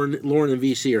God, Lauren and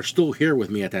VC are still here with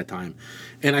me at that time.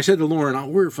 And I said to Lauren,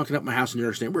 we were fucking up my house in New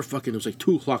York State. It was like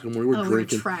 2:00 in the morning. We were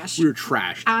drinking. We were trashed. We were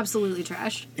trashed. Absolutely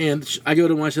trashed. And I go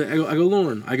to him, I go,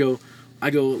 Lauren, I go,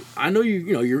 I know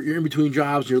you're in between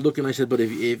jobs, you're looking. I said, but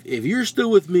if you're still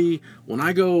with me when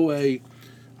I go away,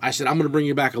 I said I'm gonna bring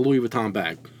you back a Louis Vuitton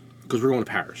bag because we're going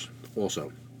to Paris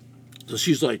also. So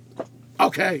she's like,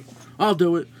 okay, I'll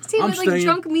do it. See, I'm but like staying.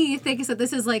 drunk me thinks that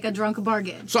this is like a drunk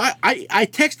bargain. So I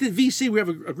texted VC. We have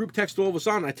a group text all of us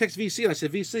on. I text VC and I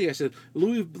said, VC, I said,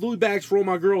 Louis bags for all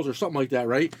my girls or something like that,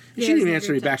 right? And Yeah, she didn't even it's a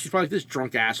answer me group back. text. She's probably like, this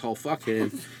drunk asshole, fuck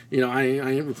him. I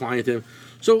ain't replying to him.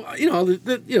 So,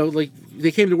 like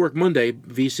they came to work Monday,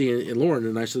 VC and Lauren,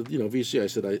 and I said, VC, I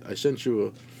said, I sent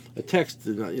you a text,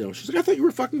 and she's like, I thought you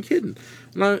were fucking kidding.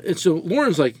 And so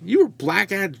Lauren's like, you were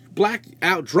black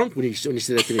out drunk when you said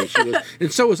that to me. She goes,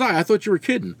 and so was I. I thought you were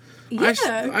kidding.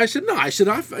 Yeah. I said no. I said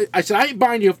I ain't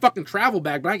buying you a fucking travel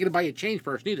bag, but I ain't gonna buy you a change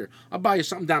purse either. I'll buy you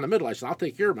something down the middle. I said I'll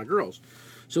take care of my girls.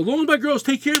 So as long as my girls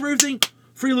take care of everything,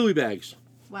 free Louis bags.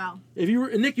 Wow. If you were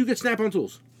and Nick, you get Snap-on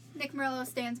tools. Nick Morello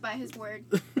stands by his word.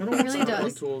 I don't want really Snap-on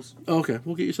does. tools. Oh, okay,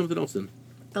 we'll get you something else then.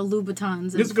 The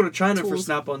Louboutins. You have to go to China for tools.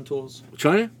 Snap-on tools.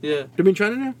 China? Yeah, They're in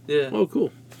China now? yeah. Oh,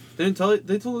 cool. They didn't tell it.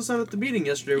 They told us that at the meeting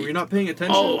yesterday. Were you not paying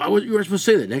attention? Oh, you were supposed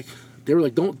to say that, Nick. They were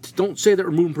like, don't say that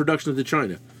we're moving production to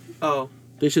China. Oh.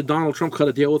 They said Donald Trump cut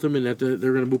a deal with them and that they're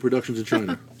going to move production to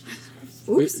China.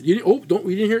 Oops. You didn't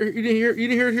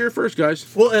hear it here first, guys.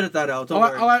 We'll edit that out. Don't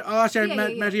worry. I'll ask you, Yeah,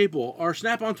 yeah. Magic 8 Ball. Are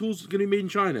Snap-on tools going to be made in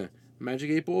China?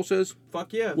 Magic 8 Ball says.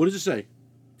 Fuck yeah. What does it say?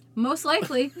 Most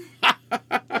likely.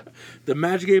 The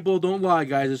Magic 8 Ball don't lie,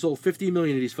 guys. It sold 50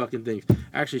 million of these fucking things.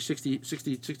 Actually, 60.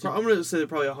 I'm gonna say they're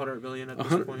probably 100 million at this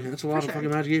 100, point. that's a lot of sure. fucking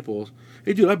Magic 8 Balls.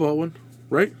 Hey, dude, I bought one.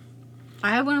 Right?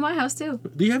 I have one in my house too.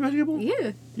 Do you have Magic 8 Ball?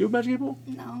 Yeah. You have Magic 8 Ball?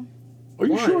 No. Are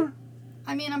you Why? sure?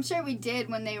 I mean, I'm sure we did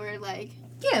when they were like.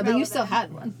 Yeah, but you relevant. still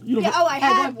had one. You don't Yeah. have- Oh, I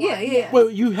had one. Yeah, yeah. Well,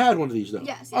 you had one of these, though.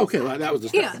 Yes, yes. Okay, well, that was the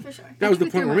Yeah. For sure. That was the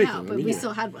We point threw we're mine making. out, I but mean, we yeah.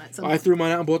 still had one. So I threw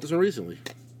mine out and bought this one recently.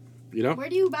 You know? Where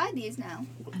do you buy these now?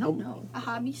 I don't know. A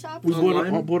hobby shop? We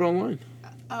Online? bought it online.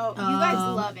 Oh, you guys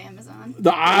love Amazon.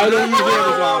 I don't use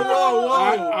Amazon. Whoa,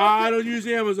 whoa. I don't use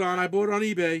Amazon. I bought it on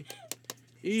eBay.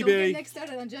 Don't get eBay. Nick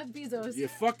started on Jeff Bezos. Yeah,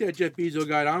 fuck that Jeff Bezos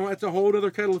guy. I don't. That's a whole other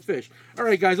kettle of fish. All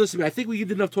right, guys, listen. I think we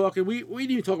did enough talking. We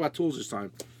didn't even talk about tools this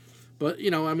time. But I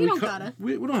mean, We don't gotta.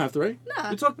 we don't have to, right?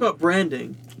 Nah. We talked about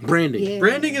branding. Branding. Yeah.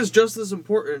 Branding is just as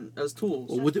important as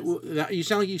tools. Well, you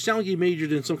sound like you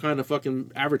majored in some kind of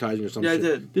fucking advertising or something. Yeah, I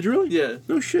did. Did you really? Yeah.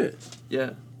 No shit.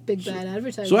 Yeah. Big bad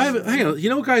advertising. So hang on. You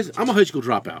know what, guys? I'm a high school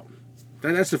dropout.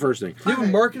 That's the first thing. You have a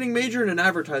marketing major and an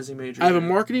advertising major. I have a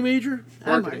marketing major.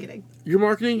 I'm marketing. marketing. You're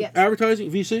marketing, Yes. advertising,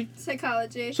 VC,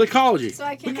 Psychology. psychology. So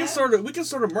I We can. can start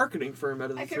a marketing firm out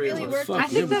of the I could three really of work. us. Fuck I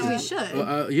think yeah, that we with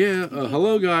should.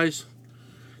 Hello, guys.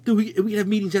 Dude, we can have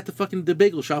meetings at the fucking the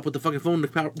bagel shop with the fucking phone and the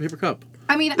paper cup.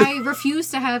 I mean, I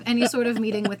refuse to have any sort of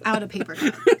meeting without a paper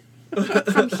cup.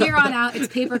 From here on out, it's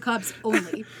paper cups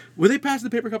only. Were they passing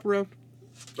the paper cup around?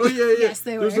 Oh yeah, yeah. Yes,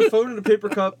 they There's were. a phone and a paper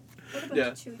cup. What about Yeah.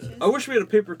 the chooches? I wish we had a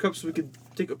paper cup so we could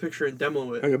take a picture and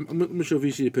demo it. Okay, I'm gonna show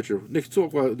VC the picture. Nick,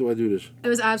 talk while do I do this? It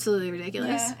was absolutely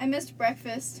ridiculous. Yeah, I missed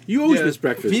breakfast. You always Yeah. miss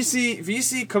breakfast.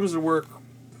 VC comes to work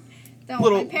Don't.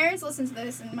 Little- My parents listen to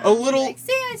this, and my a little- like,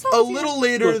 see, I a told you. little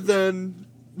later Look. than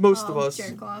most of us.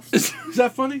 Jerk offs. Is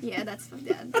that funny? Yeah, that's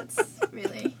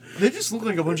really. They just look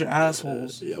like a bunch of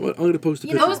assholes. Yeah, I'm gonna post a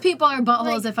You picture. Those people are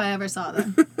buttholes Like- if I ever saw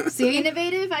them. See?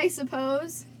 Innovative, I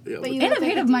suppose. Yeah, But you look like a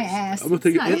Innovative my douche. ass. I'm gonna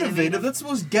take It's it- not Innovative. That's the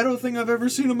most ghetto thing I've ever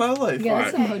seen in my life. Yeah,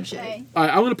 that's some Okay, hood shit. okay. All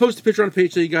right, I'm gonna post a picture on the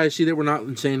page so you guys see that we're not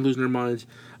insane, losing our minds.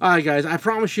 All right, guys, I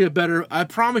promise you a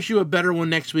better one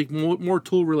next week, more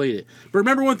tool related. But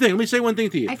remember one thing. Let me say one thing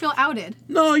to you. I feel outed.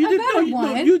 No, you A did. better No, you, no,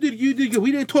 one. you did. You did good.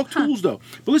 We didn't talk tools though.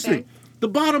 But listen, Okay. the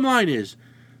bottom line is,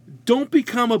 don't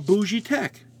become a bougie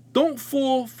tech. Don't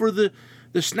fall for the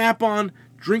Snap-on,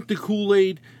 drink the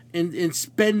Kool-Aid, and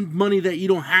spend money that you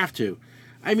don't have to.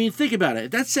 I mean, think about it.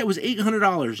 If that set was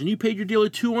 $800 and you paid your dealer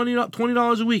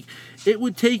 $20 a week, it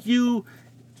would take you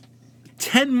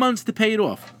 10 months to pay it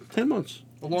off. 10 months.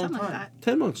 A long Something like time. that.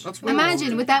 10 months. That's way Imagine,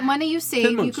 longer. with that money you 10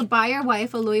 save, you months. could buy your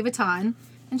wife a Louis Vuitton,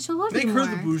 and she'll love Make you her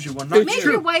more. the bougie one, It's not Make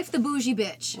true. your wife the bougie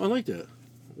bitch. I like that.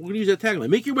 We're going to use that tagline.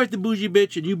 Make your wife the bougie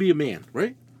bitch and you be a man,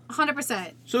 right?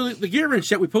 100%. So the gear wrench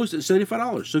set we posted at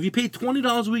 $75. So if you pay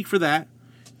 $20 a week for that,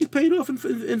 you pay it off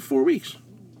in 4 weeks.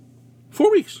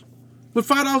 4 weeks. With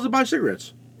 $5 to buy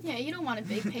cigarettes. Yeah, you don't want a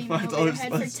big payment $5 over your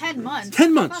head for less. 10 months.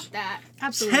 10 months. Fuck that.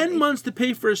 Absolutely. 10 months to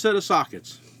pay for a set of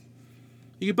sockets.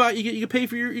 You can pay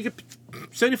for you get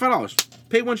 $75.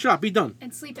 Pay one shot, be done.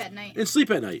 And sleep at night. And sleep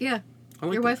at night. Yeah. I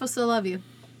like Your that. wife will still love you.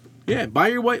 Yeah, buy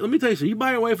your wife. Let me tell you something. You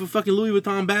buy your wife a fucking Louis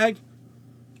Vuitton bag.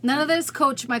 None of this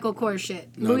Coach Michael Kors shit.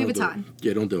 No, Louis don't do it. Vuitton.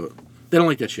 Yeah, don't do it. They don't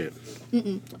like that shit.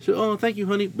 So, oh, thank you,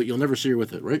 honey, but you'll never see her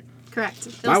with it, right?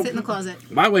 Correct. They'll My- sit in the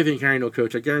closet. My wife ain't carrying no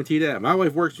Coach. I guarantee that. My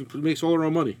wife works and makes all her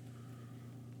own money.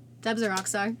 Deb's a rock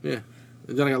star. Yeah.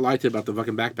 And then I got lied to about the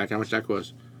fucking backpack, how much that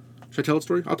cost. Should I tell the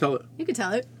story? I'll tell it. You could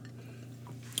tell it.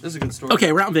 This is a good story.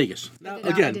 Okay, we're out in Vegas. Now,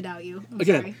 I did out you. I'm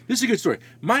Again, sorry. this is a good story.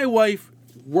 My wife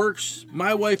works.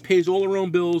 My wife pays all her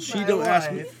own bills. She My don't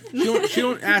ask me. wife. She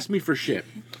don't ask me for shit.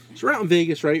 So we're out in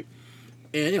Vegas, right?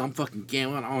 And I'm fucking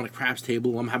gambling. I'm on a craps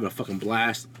table. I'm having a fucking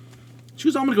blast. She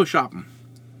goes, I'm gonna go shopping.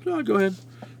 So I go ahead.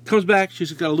 Comes back.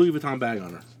 She's got a Louis Vuitton bag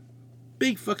on her.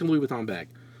 Big fucking Louis Vuitton bag.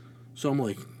 So I'm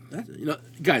like,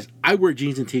 guys, I wear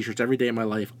jeans and t-shirts every day of my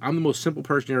life. I'm the most simple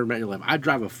person you ever met in your life. I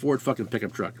drive a Ford fucking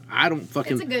pickup truck. I don't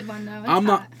fucking. It's a good one, though. It's I'm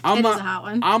not. hot. I'm It not. is a hot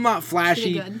one. I'm not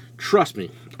flashy. Pretty good. Trust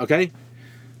me. Okay.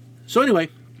 So anyway,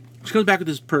 she comes back with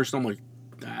this purse. And I'm like,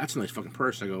 that's a nice fucking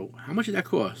purse. I go, how much did that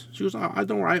cost? She goes, I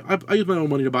don't worry. I use my own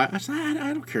money to buy it. I said,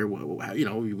 I don't care. What,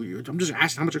 I'm just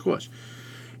asking how much it costs.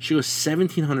 She goes,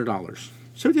 $1,700.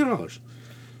 $1,700.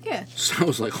 Yeah. So I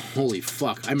was like, holy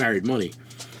fuck, I married money.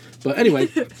 But anyway,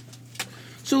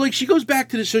 so like she goes back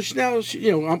to the, so she now,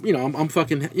 I'm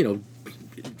fucking,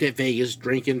 at Vegas,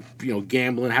 drinking,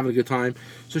 gambling, having a good time.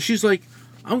 So she's like,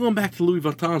 I'm going back to the Louis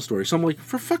Vuitton story. So I'm like,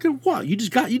 for fucking what? You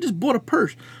just bought a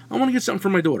purse. I want to get something for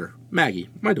my daughter, Maggie,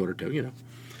 my daughter too,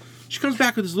 She comes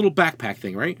back with this little backpack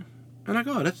thing, right? And I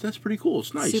go, oh, that's pretty cool.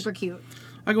 It's nice. Super cute.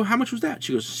 I go, how much was that?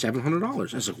 She goes, $700.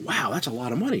 I was like, wow, that's a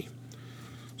lot of money.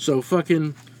 So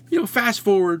fucking, fast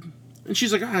forward, and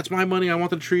she's like, it's my money. I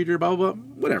wanted to treat her, blah, blah, blah.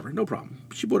 Whatever, no problem.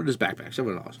 She bought her this backpack,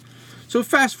 $700. So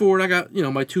fast forward, I got,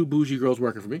 my two bougie girls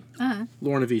working for me, Uh-huh.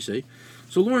 Lauren and VC.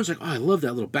 So Lauren's like, oh, I love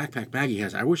that little backpack Maggie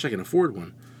has. I wish I can afford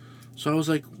one. So I was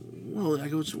like, well, I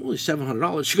go, it's only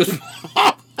 $700. She goes,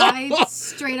 I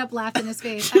straight up laughed in his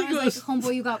face. I was like,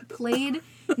 homeboy, you got played.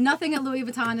 Nothing at Louis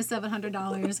Vuitton is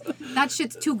 $700. That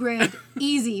shit's $2,000.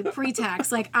 Easy,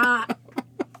 pre-tax. Like,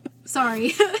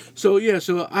 sorry. So yeah,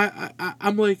 so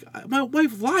I'm like, my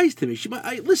wife lies to me.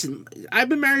 Listen, I've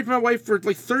been married to my wife for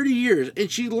like 30 years, and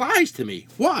she lies to me.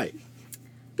 Why?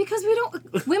 Because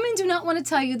women do not want to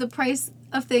tell you the price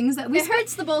of things that we It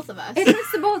hurts the both of us. It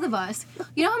hurts the both of us.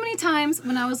 You know how many times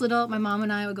when I was little, my mom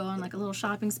and I would go on like a little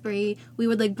shopping spree. We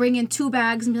would like bring in 2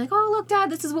 bags and be like, oh, look, Dad,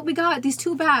 this is what we got. These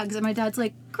 2 bags. And my dad's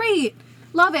like, great.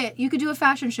 Love it. You could do a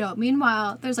fashion show.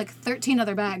 Meanwhile, there's like 13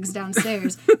 other bags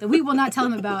downstairs that we will not tell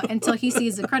him about until he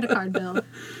sees the credit card bill.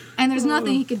 And there's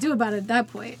nothing he could do about it at that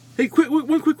point. Hey,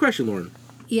 one quick question, Lauren.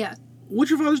 Yeah.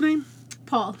 What's your father's name?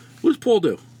 Paul. What does Paul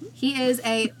do? He is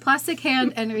a plastic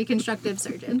hand and reconstructive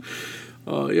surgeon.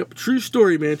 Yep, true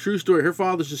story, man. True story. Her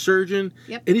father's a surgeon,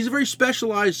 Yep. and he's a very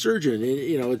specialized surgeon.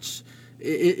 It's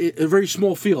a very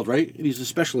small field, right? And he's a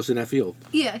specialist in that field.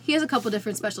 Yeah, he has a couple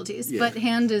different specialties, Yeah. but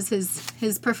hand is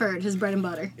his preferred, his bread and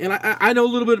butter. And I know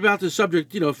a little bit about this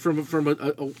subject, from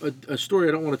a story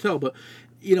I don't want to tell, but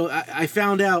I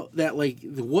found out that like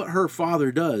what her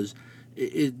father does.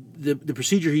 The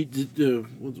procedure what's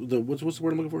the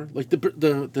word I'm looking for? Like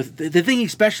the thing he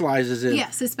specializes in.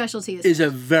 Yes, his specialty is a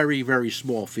very, very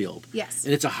small field. Yes.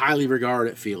 And it's a highly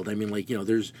regarded field. I mean,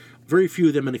 there's very few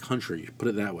of them in the country, put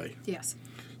it that way. Yes.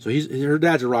 So her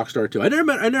dad's a rock star too. I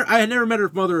had never met her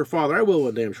mother or father. I will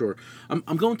one day, I'm sure. I'm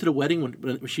going to the wedding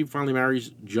when she finally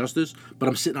marries Justice, but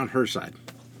I'm sitting on her side.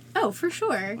 Oh, for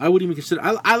sure. I wouldn't even consider.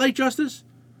 I like Justice,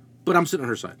 but I'm sitting on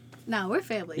her side. No, we're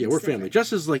family. Yeah, we're family.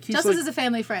 Justice is like Justice is a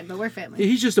family friend, but we're family.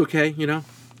 He's just okay, you know.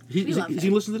 We love Is he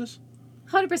him. listen to this?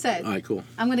 100%. All right, cool.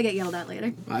 I'm gonna get yelled at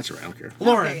later. Oh, that's all right. I don't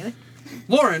care.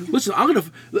 Lauren. Listen,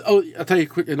 I'll tell you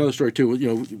another story too. You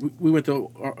know, we went to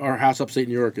our house upstate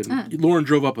New York, and Lauren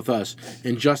drove up with us,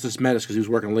 and Justice met us because he was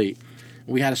working late.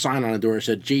 We had a sign on the door that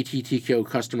said JTTCO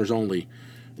customers only.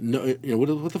 No, you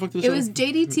know what the fuck did it say? It was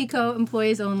JDTCO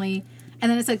employees only, and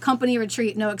then it said company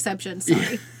retreat, no exceptions.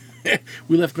 Sorry.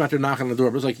 We left him out there knocking on the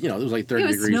door. But it was like, you know, it was like 30 It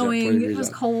was degrees out, 20 snowing. degrees It was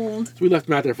out. cold. So we left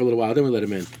him out there for a little while. Then we let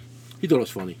him in. He thought it was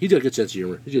funny. He's got a good sense of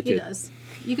humor. He's a good He kid. does.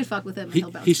 You could fuck with him and He,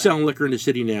 he'll bounce he's back. selling liquor in the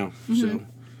city now, so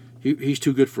he's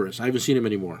too good for us. I haven't seen him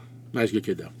anymore. Nice, good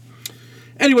kid though.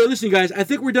 Anyway, listen, guys, I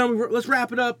think we're done. Let's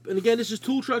wrap it up. And again, this is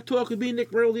Tool Truck Talk with me,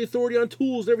 Nick Merrill, the authority on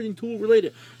tools, everything tool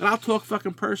related. And I'll talk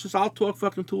fucking purses. I'll talk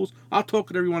fucking tools. I'll talk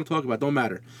whatever you want to talk about. Don't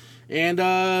matter. And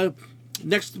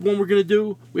next one we're gonna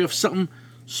do, we have something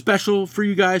special for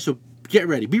you guys. So get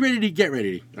ready. Be ready to get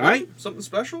ready. All right. Something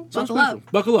special? Buckle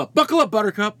up. Buckle up. Buckle up,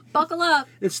 Buttercup. Buckle up.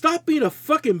 And stop being a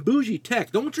fucking bougie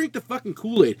tech. Don't drink the fucking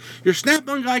Kool-Aid. Your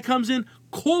Snap-on guy comes in,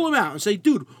 call him out and say,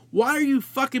 dude, why are you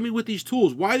fucking me with these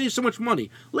tools? Why are they so much money?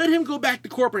 Let him go back to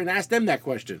corporate and ask them that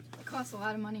question. It costs a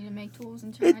lot of money to make tools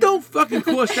in China. It don't fucking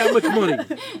cost that much money.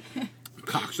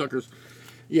 Cocksuckers.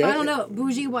 Yeah. I don't know.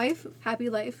 Bougie wife, happy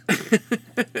life.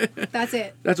 That's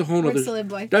it. That's a whole Works nother. to live,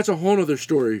 boy. That's a whole nother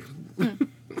story.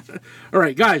 All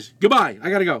right, guys. Goodbye. I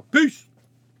gotta go. Peace.